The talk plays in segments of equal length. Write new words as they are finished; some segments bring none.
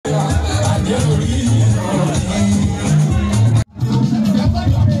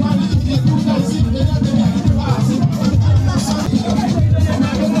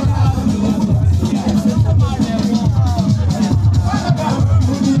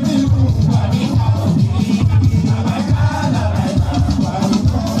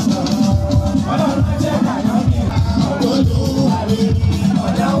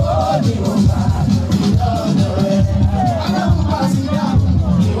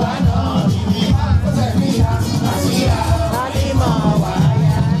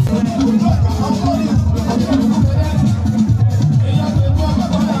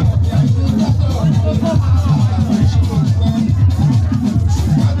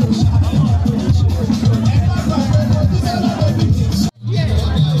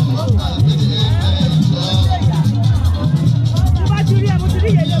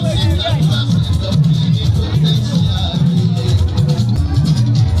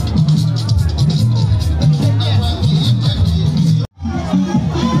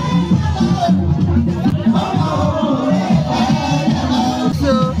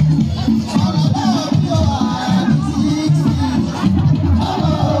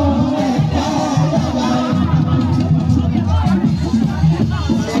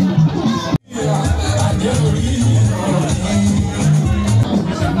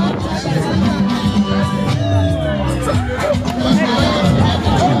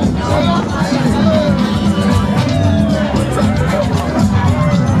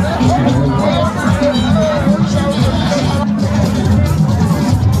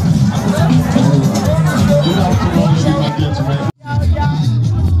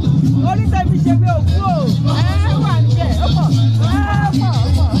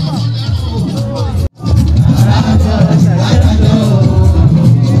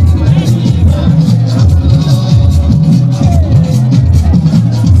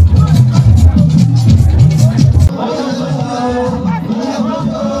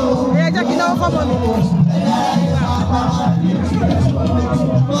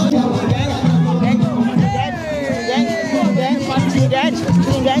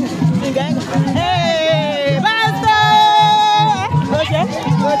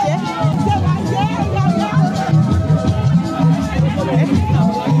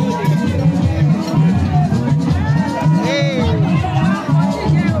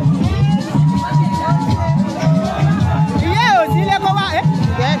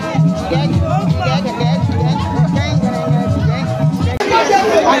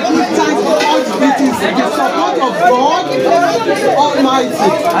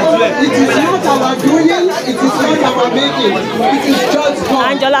It is not our doing, it is not our making. It is just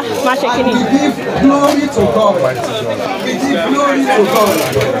God. Angela, and we give glory to God. We give glory to God.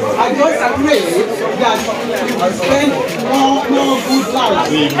 I just pray that we will spend more good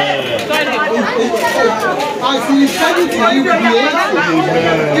lives. As he said it, he will be 80,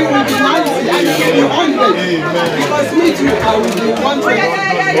 he will be 90, and he will be 100. Because me too, I will be 100.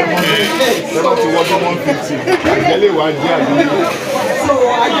 So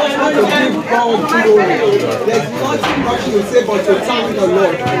I just want to give God glory. There's nothing much to say but to thank the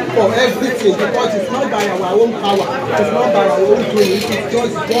Lord for everything, because it's not by our own power, it's not by our own doing, it's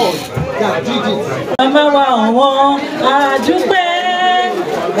just God that did it. Mama wa adúpẹ́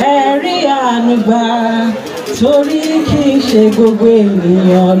ẹ̀rí ànúgbà torí kì í ṣe gbogbo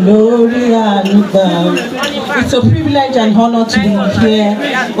ènìyàn lórí ànúgbà. It's a privilege and honor to be here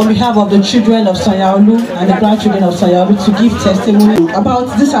on behalf of the children of Sanyaolu and the grandchildren of Sanyaolu to give testimony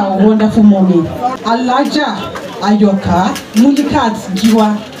about this our wonderful mommy. Alhaja Mulikat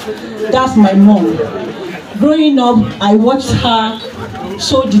Giwa. That's my mom. Growing up, I watched her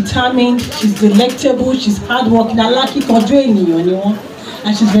so determined. She's delectable, she's hardworking, and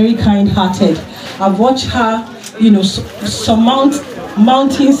she's very kind-hearted. I've watched her, surmount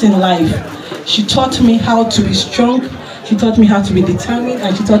mountains in life. She taught me how to be strong, she taught me how to be determined,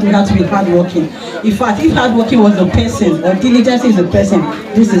 and she taught me how to be hardworking. In fact, if hardworking was a person, or diligence is a person,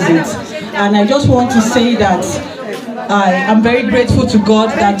 this is it. And I just want to say that I am very grateful to God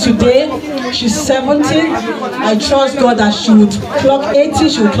that today she's 70. I trust God that she would clock 80,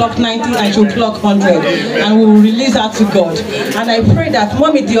 she will clock 90, and she will clock 100. And we will release her to God. And I pray that,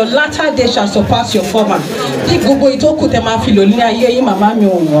 Mommy, your latter day shall surpass your former.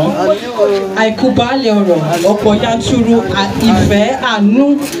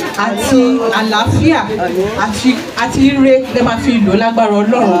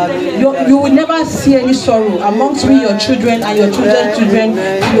 You will never see any sorrow amongst me, your children and your children's children,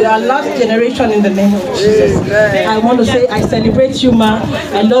 to our last generation, in the name of Jesus. I want to say I celebrate you, ma.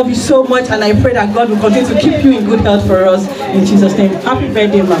 I love you so much, and I pray that God will continue to keep you in good health for us, in Jesus' name. Happy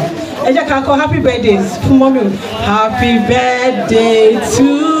birthday, ma. Happy birthdays. Happy birthday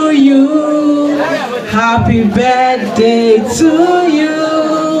to you. Happy birthday to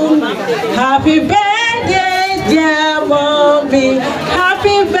you. Happy birthday, dear mommy.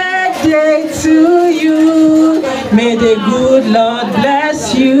 Happy birthday to you. May the good Lord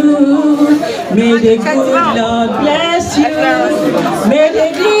bless you. May the good Lord bless you. May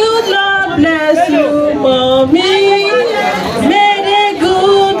the good Lord bless you, mommy. May the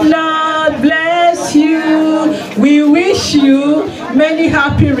good Lord bless you. We wish you many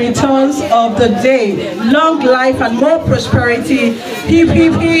happy returns of the day, long life and more prosperity. Hip,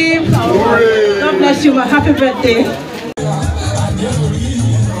 hip, hip. God bless you, my happy birthday.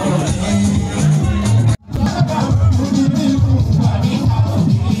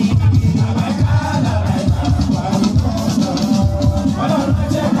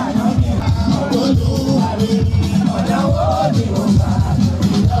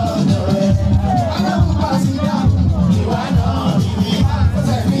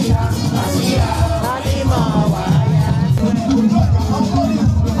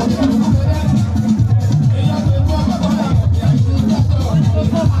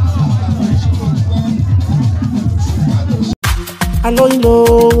 Alóyinlo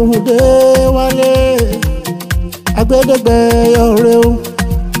òhùndé wálé agbẹ́dẹ́gbẹ́ ọ̀rẹ́ o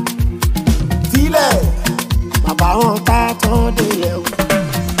tílẹ̀ bàbá wọn ká tán délẹ̀ o.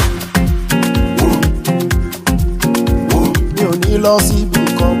 Mi ò ní lọ síbi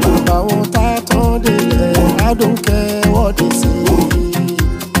kan, bàbá wọn ká tán délẹ̀. I don't care what they say.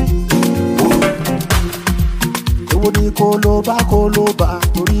 Èwo ni kó ló bá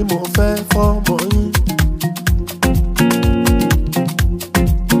torí mo fẹ́ fọ́mọ yín.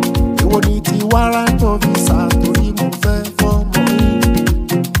 Wàrà tó fi ṣàtòrí mo fẹ́ fọ́mọ yín.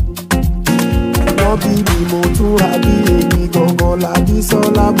 Wọ́n bí mi mo túra bí èmi gangan lábí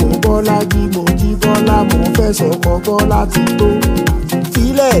sọ́lá, mo bọ́lá bí mo jí bọ́lá, mo fẹ́ sọ̀kọ̀ bọ́lá ti tó.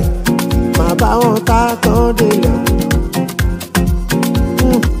 Sílẹ̀ màá bá wọn ká tán délẹ̀.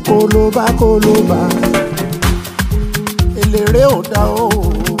 Kólóbá eléré ò dá o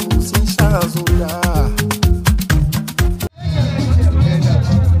sí ṣáàzù dá.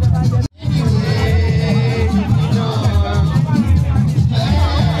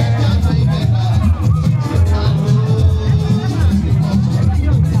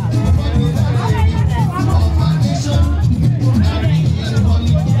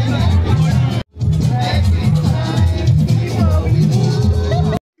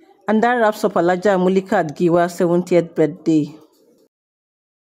 And that wraps up Alhaja Mulikat Giwa's 70th birthday.